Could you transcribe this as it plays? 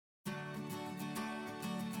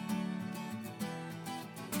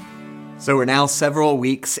So we're now several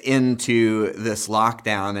weeks into this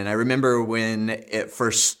lockdown, and I remember when it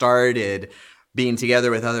first started, being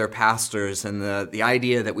together with other pastors and the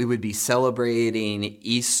idea that we would be celebrating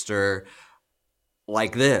Easter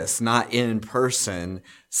like this, not in person,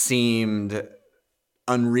 seemed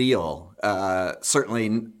unreal.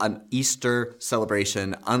 Certainly an Easter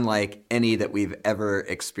celebration unlike any that we've ever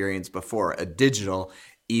experienced before, a digital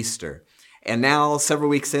Easter. And now, several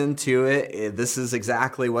weeks into it, this is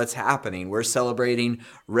exactly what's happening. We're celebrating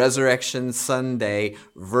Resurrection Sunday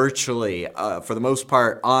virtually, for the most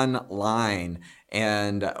part online,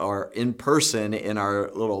 or in person in our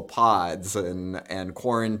little pods and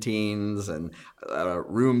quarantines and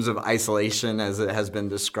rooms of isolation, as it has been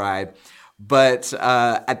described. But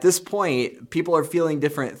at this point, people are feeling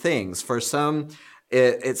different things. For some,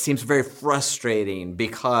 it seems very frustrating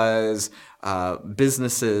because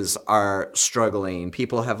businesses are struggling.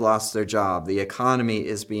 People have lost their job. The economy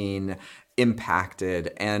is being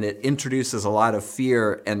impacted, and it introduces a lot of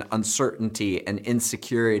fear and uncertainty and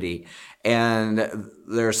insecurity. And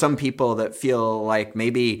there are some people that feel like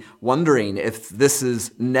maybe wondering if this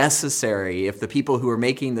is necessary, if the people who are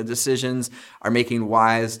making the decisions are making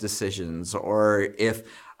wise decisions, or if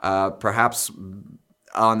perhaps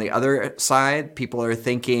on the other side, people are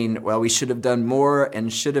thinking, well, we should have done more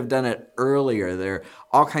and should have done it earlier. There are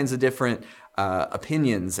all kinds of different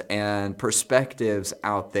opinions and perspectives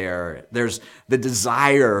out there. There's the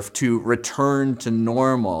desire to return to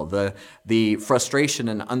normal, the frustration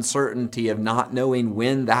and uncertainty of not knowing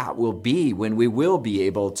when that will be, when we will be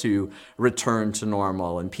able to return to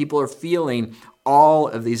normal. And people are feeling all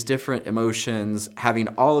of these different emotions, having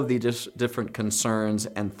all of these different concerns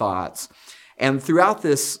and thoughts. And throughout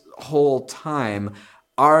this whole time,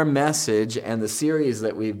 our message and the series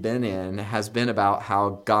that we've been in has been about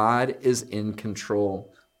how God is in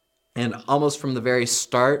control. And almost from the very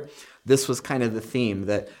start, this was kind of the theme,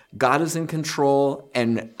 that God is in control,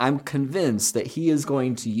 and I'm convinced that He is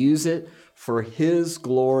going to use it for His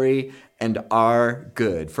glory and our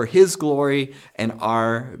good, for His glory and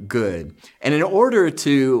our good. And in order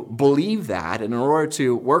to believe that, and in order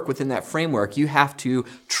to work within that framework, you have to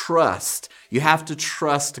trust. You have to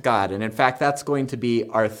trust God. And in fact, that's going to be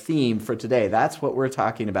our theme for today. That's what we're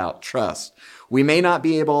talking about, trust. We may not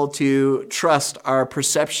be able to trust our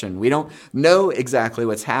perception. We don't know exactly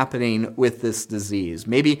what's happening with this disease.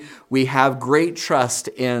 Maybe we have great trust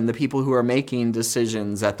in the people who are making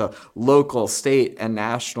decisions at the local, state, and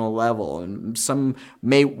national level. And some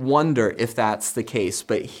may wonder if that's the case.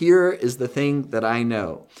 But here is the thing that I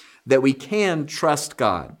know, that we can trust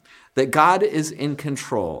God, that God is in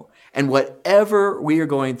control. And whatever we are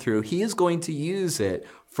going through, He is going to use it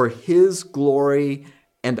for His glory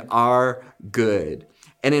and our good.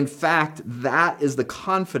 And in fact, that is the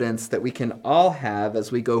confidence that we can all have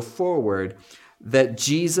as we go forward, that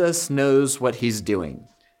Jesus knows what He's doing.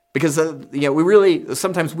 Because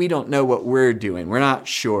sometimes we don't know what we're doing. We're not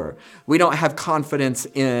sure. We don't have confidence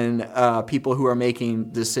in people who are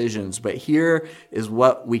making decisions. But here is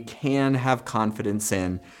what we can have confidence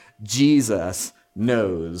in. Jesus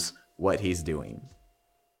knows what He's doing.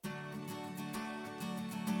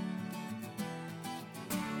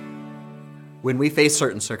 When we face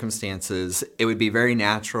certain circumstances, it would be very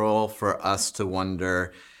natural for us to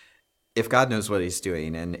wonder if God knows what He's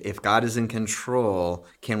doing, and if God is in control,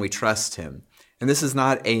 can we trust Him? And this is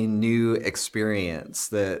not a new experience.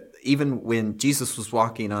 That even when Jesus was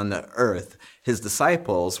walking on the earth, His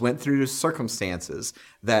disciples went through circumstances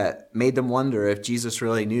that made them wonder if Jesus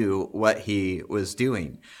really knew what He was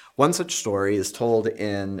doing. One such story is told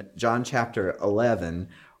in John chapter 11,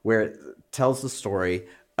 where it tells the story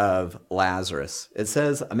of Lazarus. It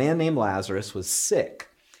says, a man named Lazarus was sick.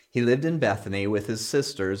 He lived in Bethany with his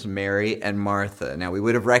sisters, Mary and Martha. Now, we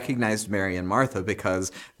would have recognized Mary and Martha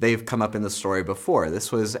because they've come up in the story before.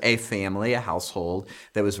 This was a family, a household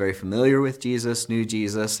that was very familiar with Jesus, knew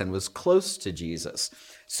Jesus, and was close to Jesus.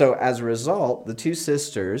 So as a result, the two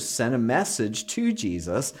sisters sent a message to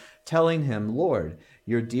Jesus telling Him, Lord,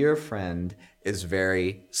 your dear friend is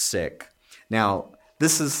very sick. Now,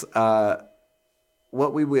 this is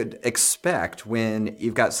what we would expect when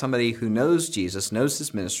you've got somebody who knows Jesus, knows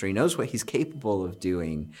His ministry, knows what He's capable of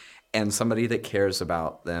doing, and somebody that cares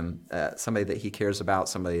about them, somebody that He cares about,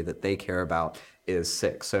 somebody that they care about is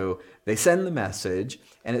sick. So they send the message,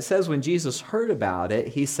 and it says when Jesus heard about it,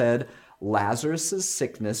 He said, Lazarus'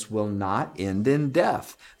 sickness will not end in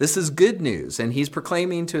death. This is good news, and He's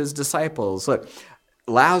proclaiming to His disciples, look,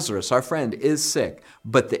 Lazarus, our friend, is sick,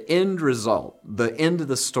 but the end result, the end of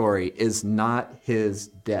the story is not his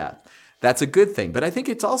death. That's a good thing. But I think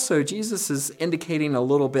it's also, Jesus is indicating a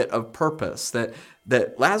little bit of purpose,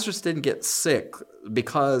 that Lazarus didn't get sick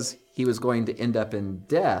because he was going to end up in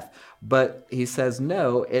death. But he says,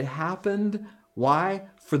 no, it happened. Why?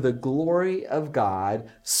 For the glory of God,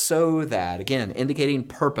 so that, again, indicating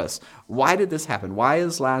purpose. Why did this happen? Why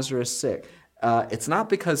is Lazarus sick? It's not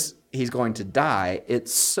because he's going to die.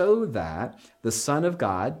 It's so that the Son of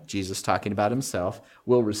God, Jesus talking about himself,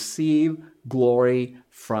 will receive glory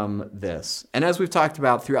from this. And as we've talked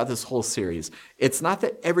about throughout this whole series, it's not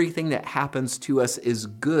that everything that happens to us is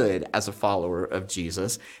good as a follower of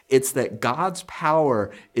Jesus. It's that God's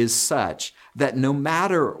power is such that no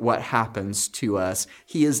matter what happens to us,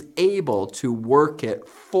 he is able to work it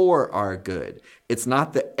for our good. It's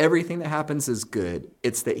not that everything that happens is good.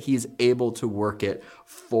 It's that he's able to work it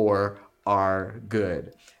for our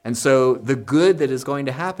good. And so the good that is going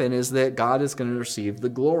to happen is that God is going to receive the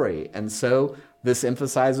glory. And so this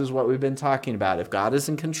emphasizes what we've been talking about. If God is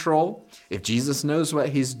in control, if Jesus knows what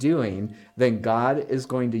he's doing, then God is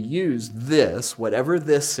going to use this, whatever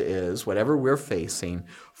this is, whatever we're facing,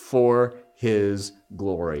 for his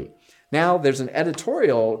glory. Now, there's an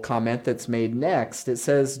editorial comment that's made next. It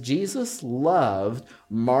says, Jesus loved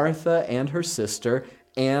Martha and her sister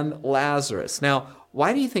and Lazarus. Now,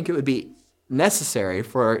 why do you think it would be necessary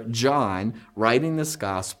for John, writing this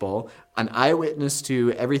gospel, an eyewitness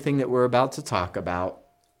to everything that we're about to talk about,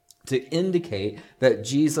 to indicate that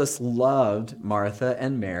Jesus loved Martha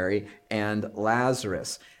and Mary and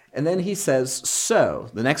Lazarus? And then he says, so.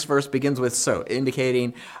 The next verse begins with so,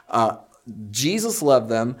 indicating Jesus loved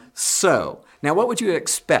them so. Now, what would you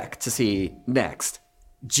expect to see next?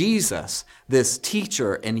 Jesus, this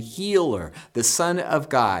teacher and healer, the Son of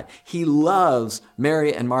God, he loves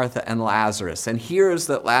Mary and Martha and Lazarus, and hears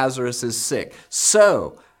that Lazarus is sick.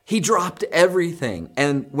 So he dropped everything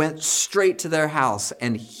and went straight to their house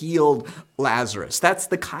and healed Lazarus. That's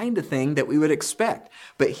the kind of thing that we would expect.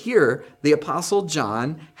 But here, the Apostle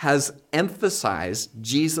John has emphasized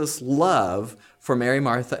Jesus' love for Mary,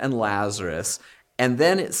 Martha, and Lazarus. And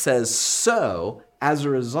then it says, so, as a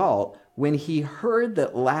result, when he heard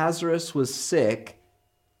that Lazarus was sick,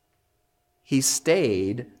 he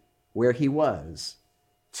stayed where he was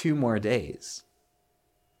 2 more days.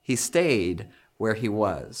 He stayed where he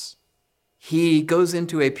was. He goes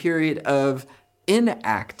into a period of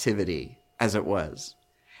inactivity, as it was.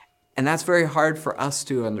 And that's very hard for us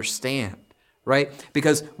to understand, right?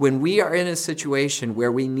 Because when we are in a situation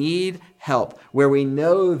where we need help, where we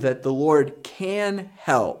know that the Lord can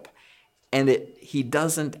help, and he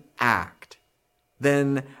doesn't act,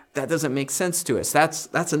 then that doesn't make sense to us.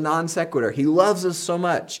 That's a non sequitur. He loves us so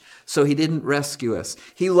much, so he didn't rescue us.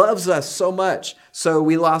 He loves us so much, so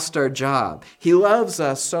we lost our job. He loves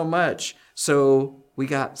us so much, so we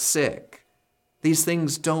got sick. These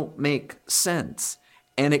things don't make sense,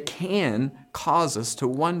 and it can cause us to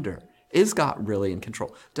wonder, is God really in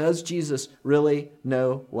control? Does Jesus really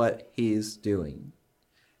know what he's doing?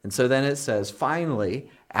 And so then it says, finally,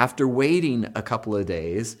 after waiting a couple of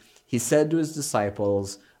days, he said to his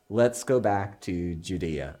disciples, let's go back to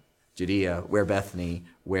Judea. Judea, where Bethany,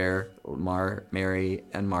 where Mary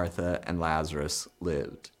and Martha and Lazarus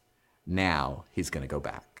lived. Now he's going to go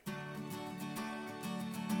back.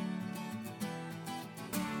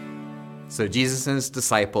 So Jesus and his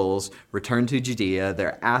disciples return to Judea.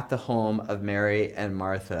 They're at the home of Mary and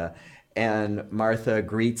Martha. And Martha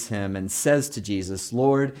greets him and says to Jesus,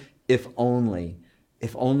 Lord, if only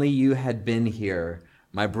you had been here,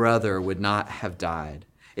 my brother would not have died.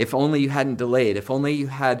 If only you hadn't delayed. If only you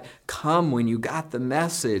had come when you got the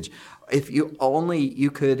message. If only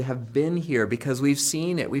you could have been here, because we've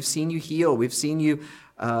seen it. We've seen you heal. We've seen you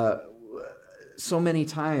so many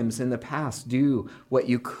times in the past do what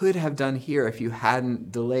you could have done here if you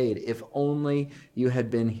hadn't delayed. If only you had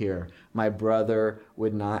been here, my brother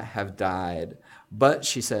would not have died. But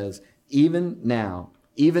she says, even now,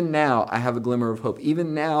 I have a glimmer of hope.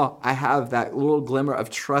 Even now, I have that little glimmer of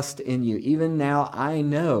trust in you. Even now, I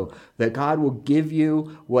know that God will give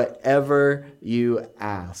you whatever you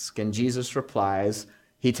ask. And Jesus replies,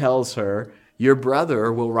 he tells her, your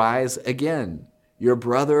brother will rise again. Your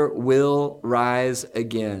brother will rise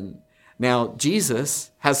again. Now,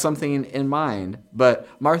 Jesus has something in mind, but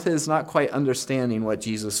Martha is not quite understanding what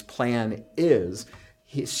Jesus' plan is.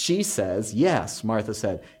 She says, yes, Martha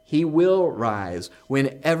said, he will rise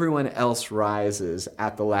when everyone else rises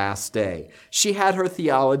at the last day. She had her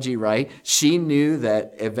theology right. She knew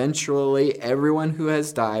that eventually everyone who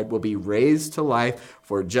has died will be raised to life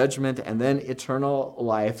for judgment and then eternal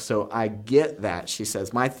life. So I get that, she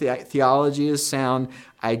says. My theology is sound.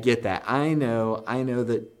 I get that. I know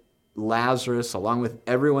that Lazarus, along with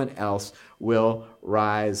everyone else, will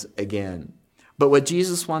rise again. But what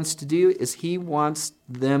Jesus wants to do is he wants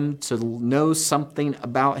them to know something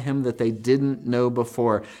about him that they didn't know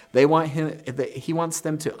before. He wants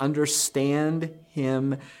them to understand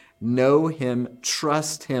him, know him,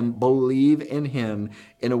 trust him, believe in him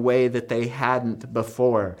in a way that they hadn't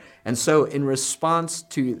before. And so in response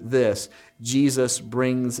to this, Jesus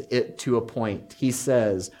brings it to a point. He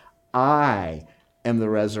says, I am the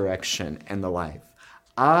resurrection and the life.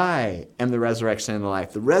 I am the resurrection and the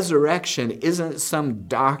life. The resurrection isn't some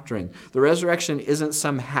doctrine. The resurrection isn't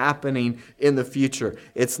some happening in the future.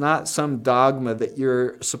 It's not some dogma that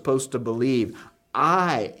you're supposed to believe.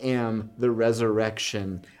 I am the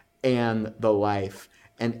resurrection and the life.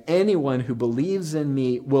 And anyone who believes in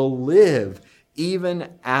me will live even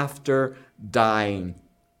after dying.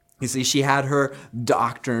 You see, she had her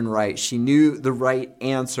doctrine right. She knew the right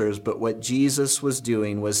answers. But what Jesus was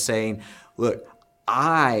doing was saying, look,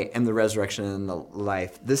 I am the resurrection and the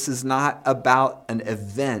life. This is not about an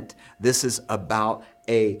event. This is about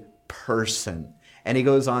a person. And he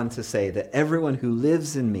goes on to say that everyone who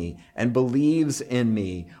lives in me and believes in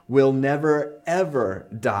me will never, ever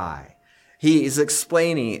die. He is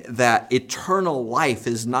explaining that eternal life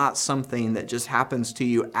is not something that just happens to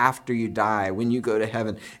you after you die, when you go to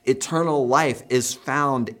heaven. Eternal life is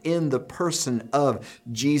found in the person of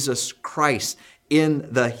Jesus Christ, in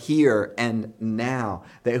the here and now,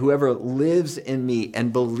 that whoever lives in me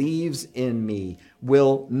and believes in me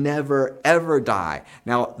will never, ever die.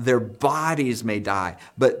 Now, their bodies may die,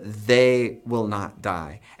 but they will not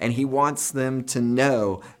die. And he wants them to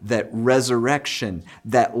know that resurrection,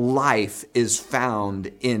 that life is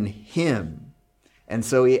found in him. And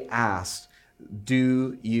so he asked,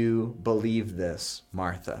 do you believe this,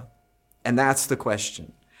 Martha? And that's the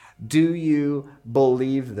question. Do you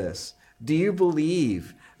believe this? Do you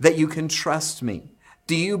believe that you can trust me?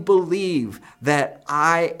 Do you believe that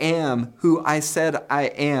I am who I said I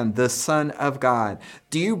am, the Son of God?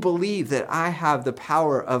 Do you believe that I have the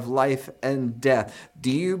power of life and death?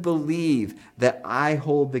 Do you believe that I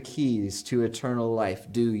hold the keys to eternal life?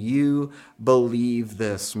 Do you believe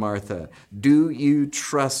this, Martha? Do you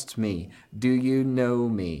trust me? Do you know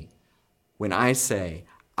me when I say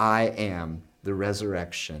I am the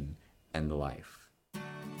resurrection and the life?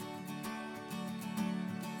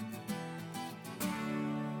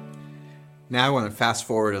 Now I want to fast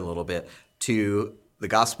forward a little bit to the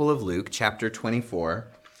Gospel of Luke, chapter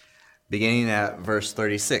 24, beginning at verse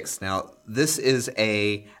 36. Now, this is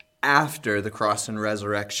a after the cross and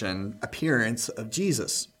resurrection appearance of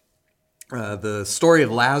Jesus. The story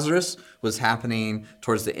of Lazarus was happening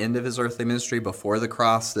towards the end of his earthly ministry before the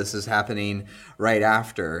cross. This is happening right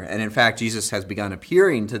after. And in fact, Jesus has begun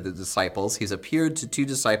appearing to the disciples. He's appeared to two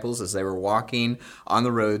disciples as they were walking on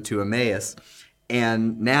the road to Emmaus.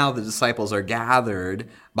 And now the disciples are gathered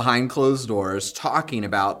behind closed doors talking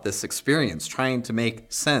about this experience, trying to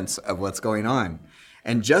make sense of what's going on.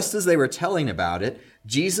 And just as they were telling about it,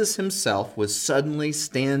 Jesus himself was suddenly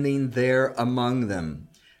standing there among them.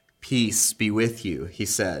 "Peace be with you," he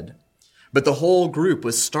said. But the whole group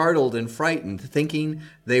was startled and frightened, thinking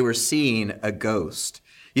they were seeing a ghost.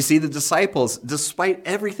 You see, the disciples, despite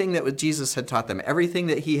everything that Jesus had taught them, everything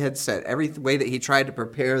that he had said, every way that he tried to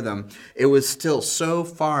prepare them, it was still so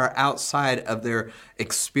far outside of their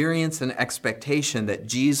experience and expectation that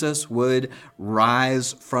Jesus would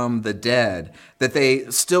rise from the dead, that they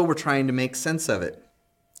still were trying to make sense of it.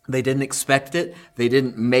 They didn't expect it. They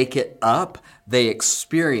didn't make it up. They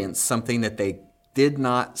experienced something that they did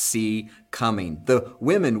not see coming. The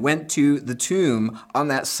women went to the tomb on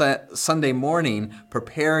that Sunday morning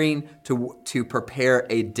preparing to prepare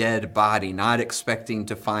a dead body, not expecting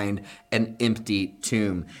to find an empty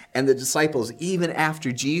tomb. And the disciples, even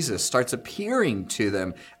after Jesus starts appearing to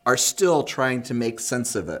them, are still trying to make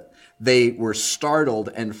sense of it. They were startled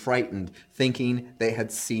and frightened, thinking they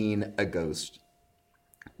had seen a ghost.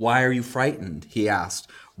 "Why are you frightened?" he asked.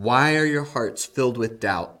 "Why are your hearts filled with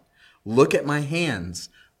doubt? Look at my hands.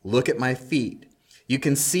 Look at my feet. You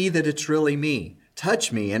can see that it's really me.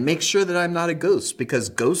 Touch me and make sure that I'm not a ghost, because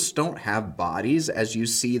ghosts don't have bodies as you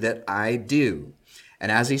see that I do."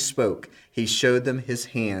 And as he spoke, he showed them his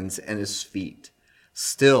hands and his feet.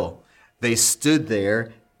 Still, they stood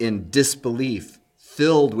there in disbelief,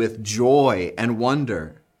 filled with joy and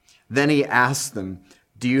wonder. Then he asked them,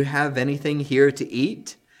 "Do you have anything here to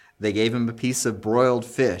eat?" They gave him a piece of broiled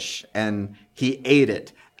fish, and he ate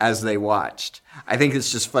it. as they watched. I think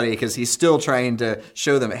it's just funny because he's still trying to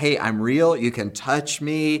show them, hey, I'm real. You can touch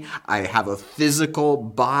me. I have a physical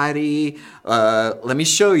body. Let me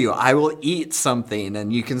show you. I will eat something.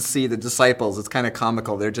 And you can see the disciples. It's kind of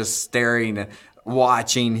comical. They're just staring,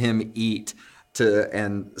 watching him eat,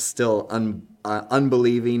 and still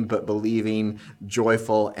unbelieving, but believing,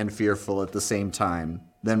 joyful and fearful at the same time.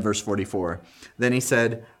 Then verse 44. Then he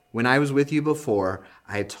said, when I was with you before,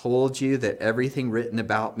 I told you that everything written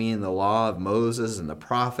about me in the law of Moses and the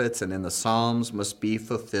prophets and in the Psalms must be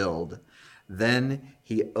fulfilled. Then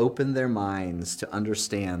he opened their minds to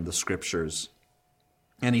understand the scriptures.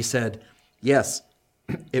 And he said, yes,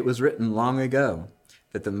 it was written long ago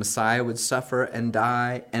that the Messiah would suffer and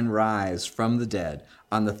die and rise from the dead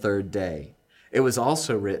on the third day. It was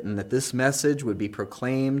also written that this message would be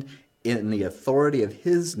proclaimed in the authority of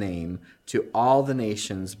his name to all the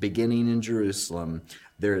nations, beginning in Jerusalem.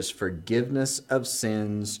 There is forgiveness of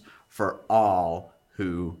sins for all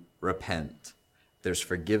who repent. There's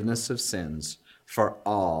forgiveness of sins for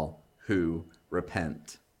all who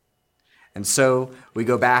repent. And so we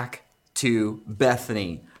go back to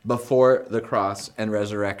Bethany before the cross and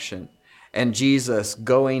resurrection, and Jesus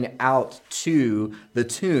going out to the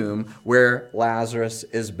tomb where Lazarus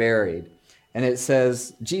is buried. And it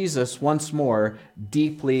says, Jesus, once more,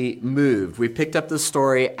 deeply moved. We picked up the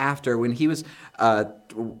story after when he was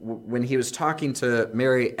talking to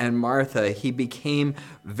Mary and Martha, he became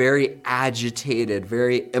very agitated,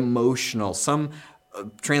 very emotional. Some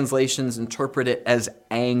translations interpret it as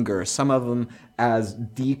anger, some of them as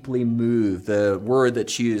deeply moved. The word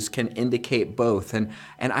that's used can indicate both. And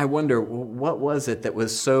I wonder, what was it that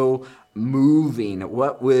was so moving?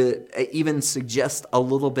 What would even suggest a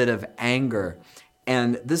little bit of anger?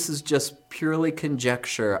 And this is just purely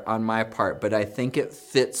conjecture on my part, but I think it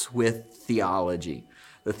fits with theology,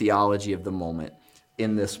 the theology of the moment,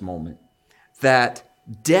 in this moment, that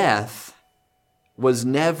death was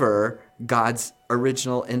never God's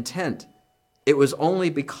original intent. It was only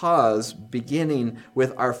because, beginning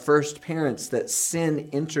with our first parents, that sin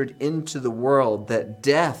entered into the world, that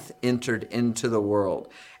death entered into the world.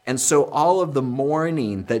 And so all of the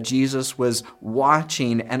mourning that Jesus was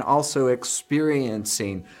watching and also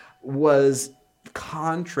experiencing was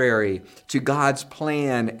contrary to God's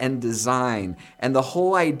plan and design. And the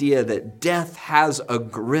whole idea that death has a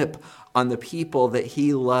grip on the people that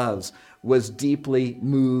he loves was deeply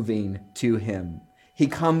moving to him. He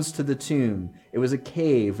comes to the tomb. It was a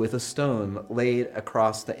cave with a stone laid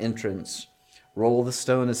across the entrance. Roll the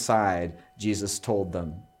stone aside, Jesus told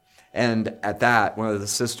them. And at that, one of the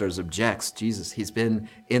sisters objects. Jesus, he's been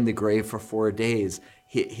in the grave for 4 days.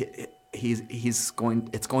 It's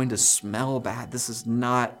going to smell bad. This is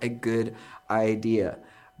not a good idea.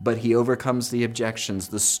 But he overcomes the objections.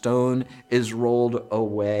 The stone is rolled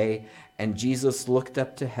away, and Jesus looked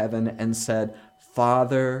up to heaven and said,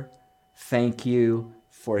 Father, thank you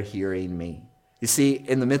for hearing me. You see,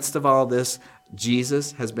 in the midst of all this,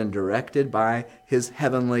 Jesus has been directed by his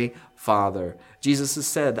heavenly Father. Jesus has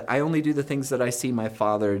said, I only do the things that I see my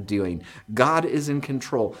Father doing. God is in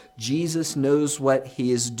control. Jesus knows what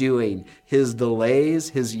he is doing. His delays,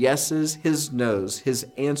 his yeses, his no's, his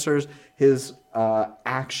answers, his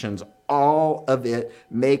actions, all of it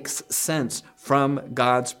makes sense from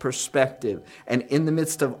God's perspective. And in the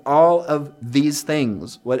midst of all of these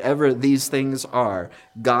things, whatever these things are,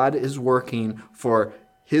 God is working for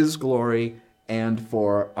his glory and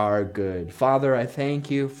for our good. Father, I thank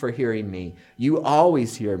you for hearing me. You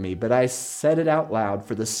always hear me, but I said it out loud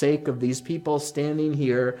for the sake of these people standing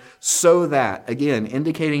here so that, again,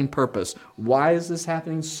 indicating purpose. Why is this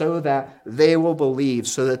happening? So that they will believe,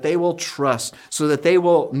 so that they will trust, so that they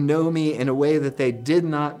will know me in a way that they did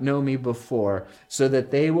not know me before, so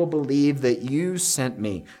that they will believe that you sent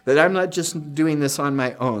me, that I'm not just doing this on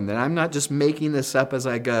my own, that I'm not just making this up as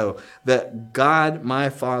I go, that God, my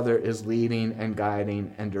Father, is leading and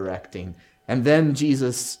guiding and directing. And then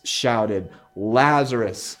Jesus shouted,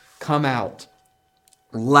 Lazarus, come out.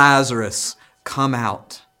 Lazarus, come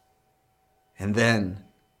out. And then,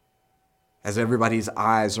 as everybody's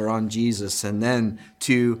eyes are on Jesus, and then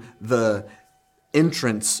to the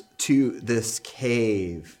entrance to this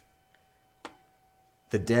cave,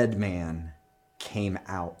 the dead man came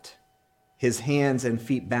out. His hands and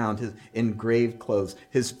feet bound in grave clothes,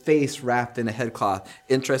 his face wrapped in a headcloth.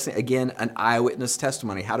 Interesting, again, an eyewitness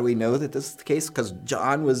testimony. How do we know that this is the case? Because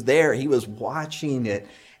John was there. He was watching it,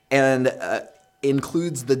 and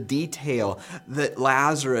includes the detail that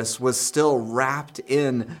Lazarus was still wrapped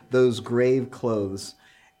in those grave clothes.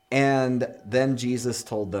 And then Jesus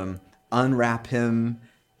told them, unwrap him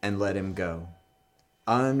and let him go.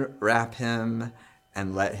 Unwrap him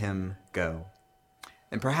and let him go.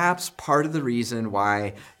 And perhaps part of the reason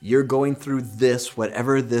why you're going through this,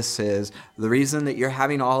 whatever this is, the reason that you're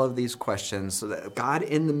having all of these questions, so that God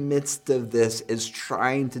in the midst of this is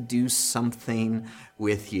trying to do something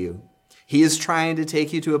with you. He is trying to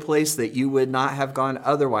take you to a place that you would not have gone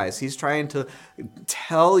otherwise. He's trying to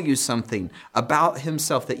tell you something about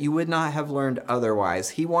himself that you would not have learned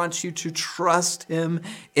otherwise. He wants you to trust him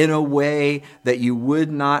in a way that you would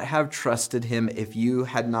not have trusted him if you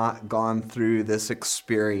had not gone through this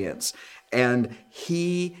experience. And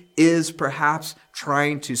he is perhaps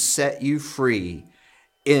trying to set you free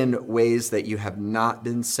in ways that you have not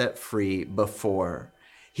been set free before.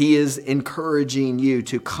 He is encouraging you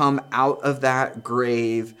to come out of that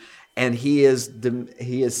grave, and he is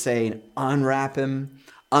saying, unwrap him,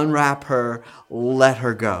 unwrap her, let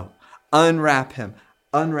her go. Unwrap him,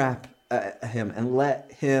 unwrap him, and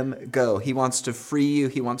let him go. He wants to free you.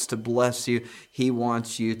 He wants to bless you. He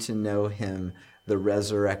wants you to know him, the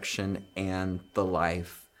resurrection and the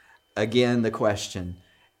life. Again, the question,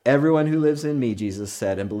 everyone who lives in me, Jesus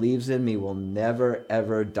said, and believes in me will never,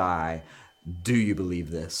 ever die. Do you believe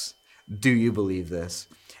this? Do you believe this?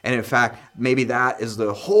 And in fact, maybe that is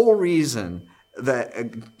the whole reason that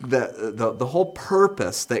the whole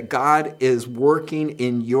purpose that God is working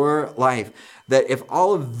in your life. That if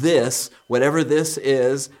all of this, whatever this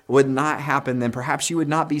is, would not happen, then perhaps you would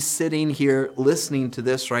not be sitting here listening to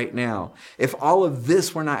this right now. If all of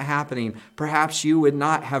this were not happening, perhaps you would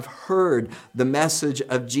not have heard the message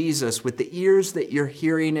of Jesus with the ears that you're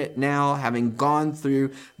hearing it now, having gone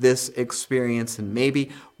through this experience. And maybe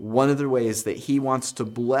one of the ways that he wants to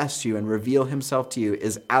bless you and reveal himself to you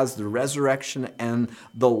is as the resurrection and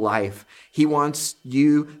the life. He wants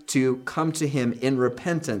you to come to him in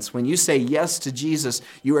repentance. When you say yes to Jesus,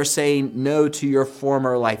 you are saying no to your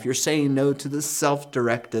former life. You're saying no to the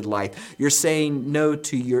self-directed life. You're saying no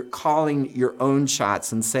to your calling your own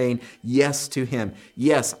shots and saying yes to him.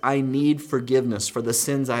 Yes, I need forgiveness for the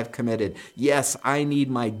sins I've committed. Yes, I need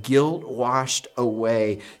my guilt washed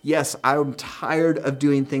away. Yes, I'm tired of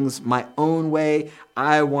doing things my own way.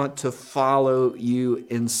 I want to follow you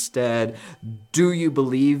instead. Do you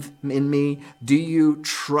believe in me? Do you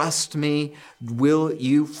trust me? Will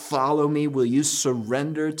you follow me? Will you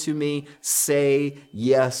surrender to me? Say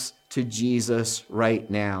yes to Jesus right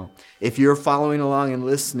now. If you're following along and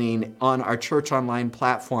listening on our Church Online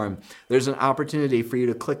platform, there's an opportunity for you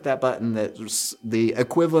to click that button that's the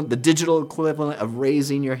equivalent, the digital equivalent of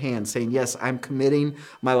raising your hand, saying, yes, I'm committing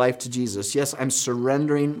my life to Jesus. Yes, I'm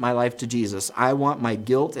surrendering my life to Jesus. I want my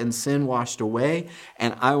guilt and sin washed away,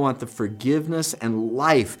 and I want the forgiveness and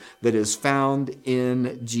life that is found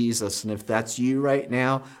in Jesus. And if that's you right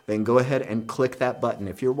now, then go ahead and click that button.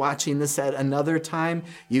 If you're watching this at another time,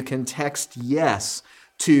 you can text yes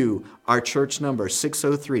to our church number,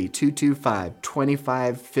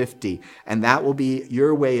 603-225-2550. And that will be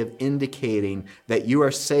your way of indicating that you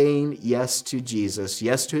are saying yes to Jesus,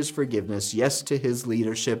 yes to his forgiveness, yes to his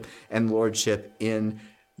leadership and lordship in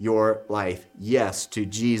your life. Yes to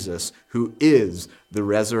Jesus, who is the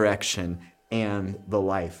resurrection and the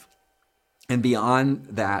life. And beyond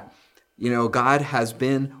that, God has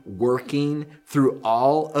been working through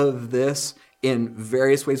all of this in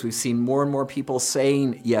various ways. We've seen more and more people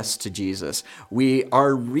saying yes to Jesus.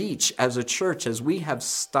 Our reach as a church, as we have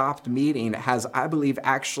stopped meeting, has, I believe,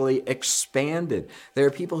 actually expanded. There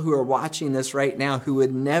are people who are watching this right now who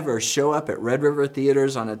would never show up at Red River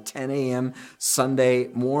Theaters on a 10 a.m. Sunday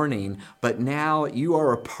morning, but now you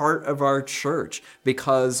are a part of our church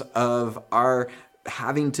because of our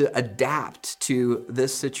having to adapt to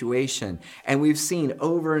this situation. And we've seen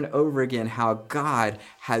over and over again how God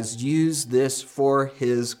has used this for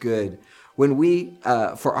his good.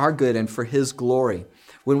 For our good and for his glory.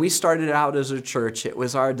 When we started out as a church, it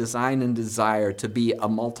was our design and desire to be a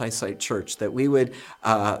multi-site church, that we would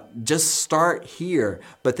just start here,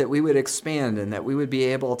 but that we would expand and that we would be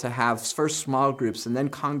able to have first small groups and then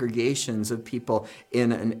congregations of people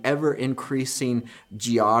in an ever-increasing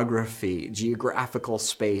geographical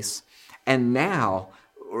space. And now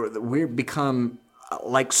we've become,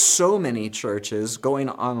 like so many churches going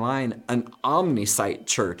online, an omni-site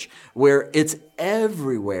church where it's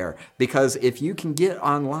everywhere. Because if you can get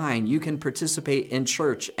online, you can participate in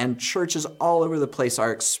church, and churches all over the place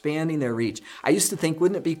are expanding their reach. I used to think,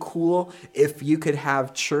 wouldn't it be cool if you could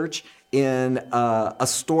have church in a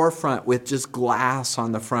storefront with just glass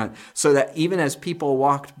on the front, so that even as people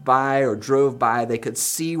walked by or drove by, they could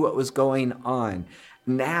see what was going on.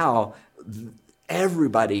 Now,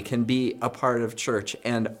 everybody can be a part of church.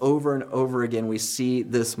 And over again, we see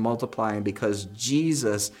this multiplying because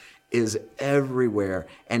Jesus is everywhere,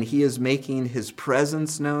 and he is making his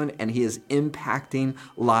presence known, and he is impacting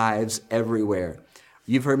lives everywhere.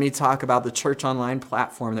 You've heard me talk about the Church Online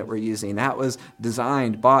platform that we're using. That was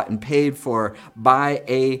designed, bought, and paid for by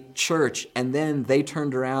a church, and then they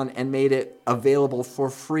turned around and made it available for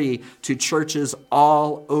free to churches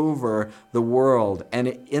all over the world. And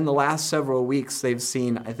in the last several weeks, they've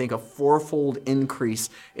seen, I think, a fourfold increase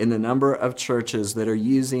in the number of churches that are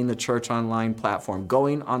using the Church Online platform,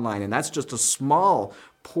 going online. And that's just a small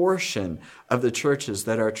portion of the churches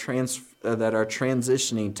that are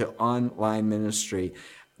transitioning to online ministry.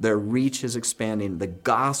 Their reach is expanding. The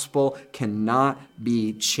gospel cannot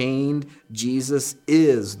be chained. Jesus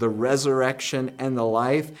is the resurrection and the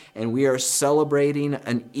life, and we are celebrating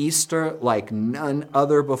an Easter like none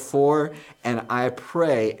other before. And I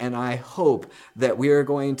pray and I hope that we are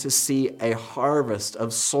going to see a harvest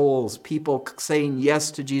of souls, people saying yes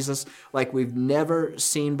to Jesus like we've never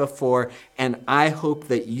seen before. And I hope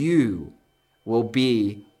that you will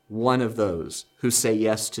be one of those who say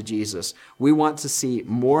yes to Jesus. We want to see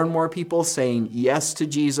more and more people saying yes to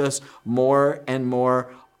Jesus more and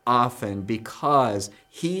more often, because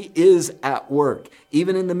he is at work.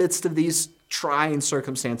 Even in the midst of these trying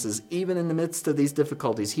circumstances, even in the midst of these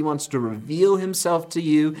difficulties, he wants to reveal himself to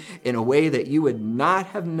you in a way that you would not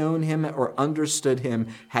have known him or understood him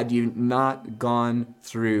had you not gone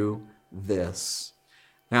through this.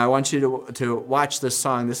 Now, I want you to watch this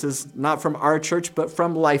song. This is not from our church, but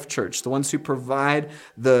from Life Church, the ones who provide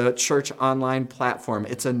the Church Online platform.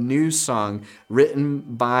 It's a new song written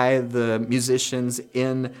by the musicians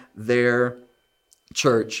in their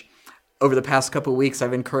church. Over the past couple of weeks,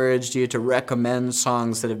 I've encouraged you to recommend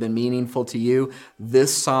songs that have been meaningful to you.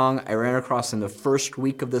 This song I ran across in the first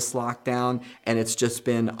week of this lockdown, and it's just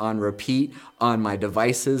been on repeat on my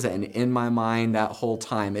devices and in my mind that whole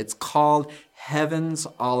time. It's called Heavens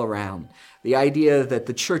All Around. The idea that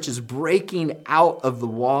the church is breaking out of the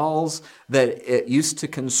walls that it used to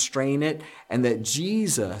constrain it, and that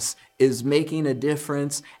Jesus is making a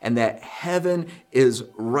difference, and that heaven is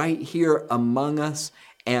right here among us.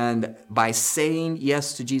 And by saying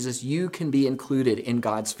yes to Jesus, you can be included in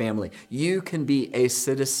God's family. You can be a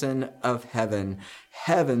citizen of heaven.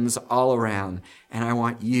 Heaven's all around, and I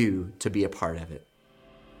want you to be a part of it.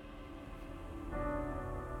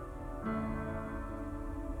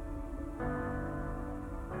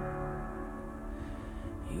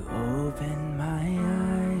 You open my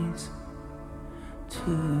eyes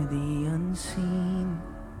to the unseen.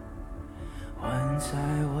 Once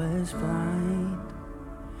I was blind,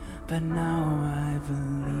 but now I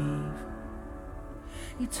believe.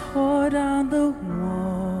 You tore down the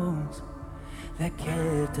walls that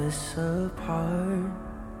kept us apart.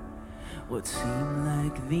 What seemed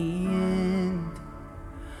like the end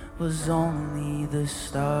was only the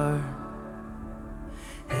start.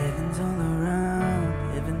 Heaven's all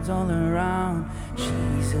around, heaven's all around.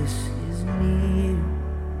 Jesus is near.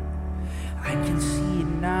 I can see it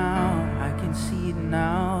now, I can see it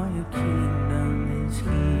now. Your kingdom is here.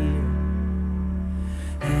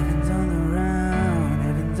 Heaven's all around,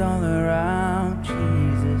 heaven's all around.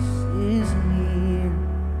 Jesus is near.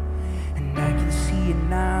 And I can see it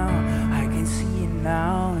now, I can see it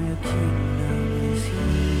now. Your kingdom is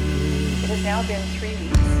here. It has now been 3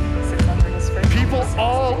 weeks since I heard his first. People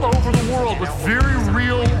all over the world with very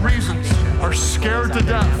real reasons are scared to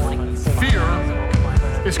death. Fear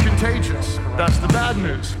is contagious. That's the bad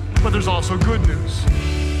news. But there's also good news.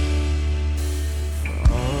 For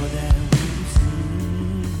all that we've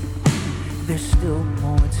seen, there's still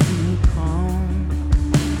more to come.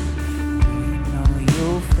 We know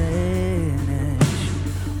you'll finish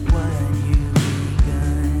what you've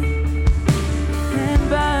begun. And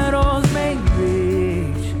battles may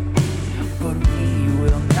rage, but we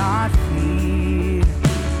will not fear.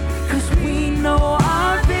 'Cause we know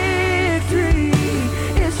our victory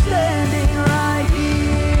is standing right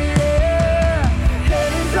here.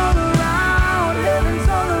 Heaven's all around, heaven's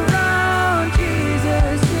all around.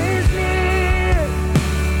 Jesus is near.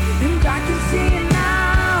 And I can see it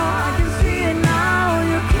now, I can see it now.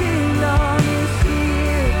 Your kingdom is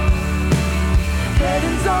here.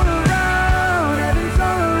 Heaven's all around, heaven's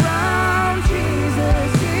all around.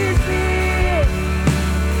 Jesus is near.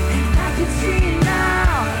 And I can see it now,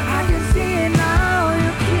 I can see it now.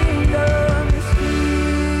 Your kingdom is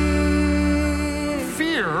here.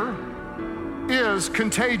 Fear is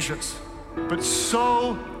contagious, but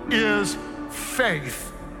so is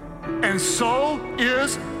faith. And so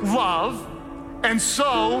is love. And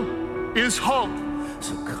so is hope.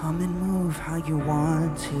 So come and move how you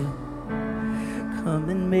want to. come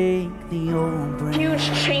and make the old brand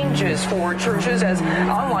Huge changes for churches as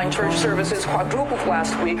online church services quadrupled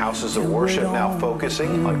last week. Houses of worship now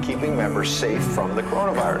focusing on keeping members safe from the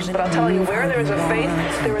coronavirus. But I'll tell you, where there is a faith,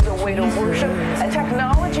 there is a way to worship, and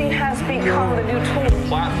technology has become the new tool.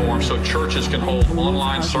 Platform so churches can hold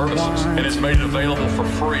online services, and it's made it available for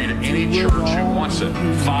free to any church who wants it.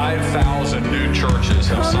 5,000 new churches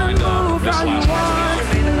have signed up this last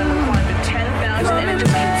week. The number climbed to 10,000, and it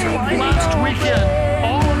just keeps climbing. Last weekend,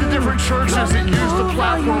 all of the different churches that used the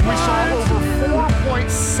platform, we saw over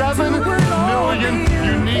 4.7 million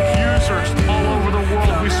unique users all over the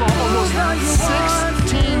world. We saw almost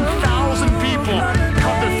 16,000 people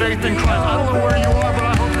come to faith in Christ. I don't know where you are, but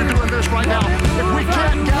I hope you're doing this right now. If we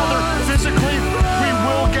can't gather physically, we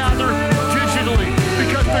will gather digitally,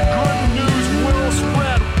 because the good news will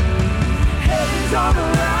spread. Heaven's all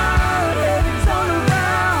around, heaven's all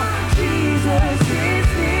around. Jesus is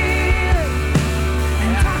here,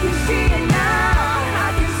 and I can see it now. I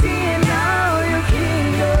can see it now. Your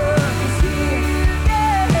kingdom is here.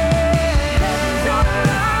 Yeah. Heaven's all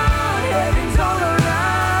around, heaven's all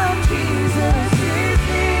around. Jesus is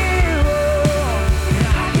here. Oh,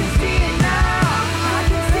 I can see it now. I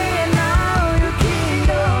can see it now. Your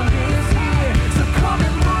kingdom is here. So come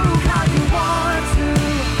and move how you want to.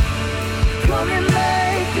 Come and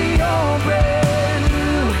make the old brand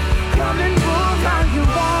new. Come and move how you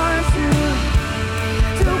want to.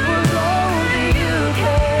 Do what only you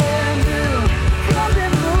can do. Come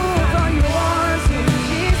and move how you want to.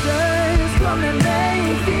 Jesus, come and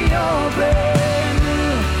make the old brand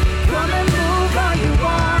new. Come and move how you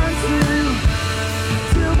want to.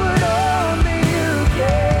 Do what only you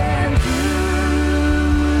can do.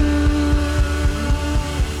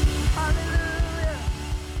 Hallelujah.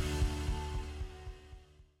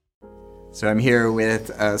 So I'm here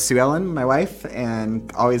with Sue Ellen, my wife,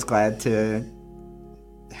 and always glad to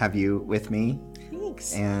have you with me.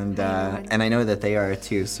 Thanks. And I know that they are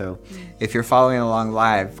too. So if you're following along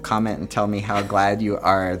live, comment and tell me how glad you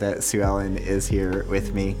are that Sue Ellen is here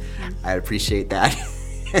with me. I appreciate that.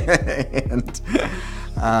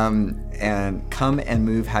 And come and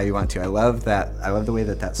move how you want to. I love that. I love the way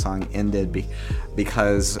that song ended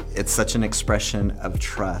because it's such an expression of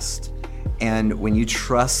trust. And when you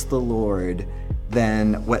trust the Lord,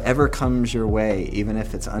 then whatever comes your way, even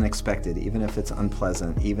if it's unexpected, even if it's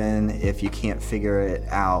unpleasant, even if you can't figure it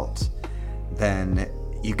out, then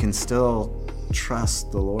you can still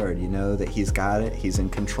trust the Lord. You know that He's got it. He's in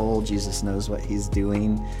control. Jesus knows what He's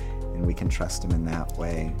doing, and we can trust Him in that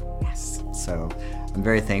way. Yes. So I'm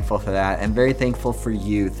very thankful for that, and very thankful for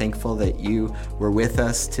you. Thankful that you were with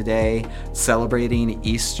us today celebrating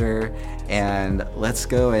Easter. And let's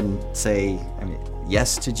go and say,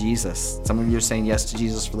 yes to Jesus. Some of you are saying yes to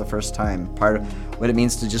Jesus for the first time. Part of what it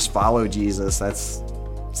means to just follow Jesus, that's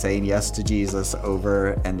saying yes to Jesus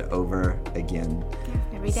over and over again.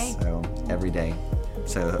 Yeah, every day. So every day.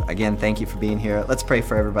 So again, thank you for being here. Let's pray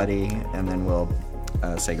for everybody, and then we'll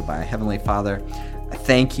say goodbye. Heavenly Father, I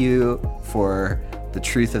thank you for the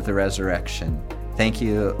truth of the resurrection. Thank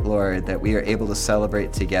you, Lord, that we are able to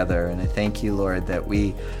celebrate together. And I thank you, Lord, that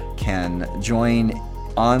we can join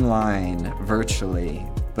online, virtually,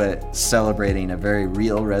 but celebrating a very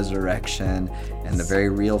real resurrection and the very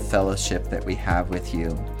real fellowship that we have with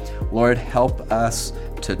you. Lord, help us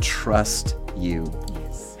to trust you.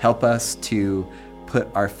 Yes. Help us to put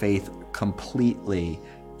our faith completely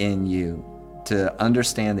in you, to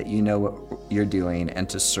understand that you know what you're doing, and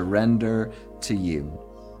to surrender to you.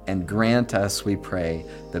 And grant us, we pray,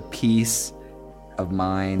 the peace of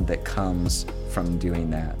mind that comes from doing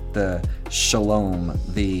that. The shalom,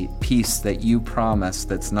 the peace that you promise,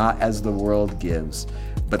 that's not as the world gives,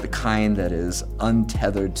 but the kind that is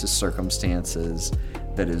untethered to circumstances,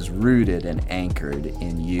 that is rooted and anchored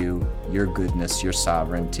in you, your goodness, your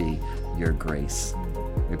sovereignty, your grace.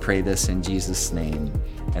 We pray this in Jesus' name.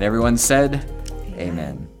 And everyone said,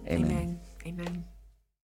 Amen. Amen. Amen.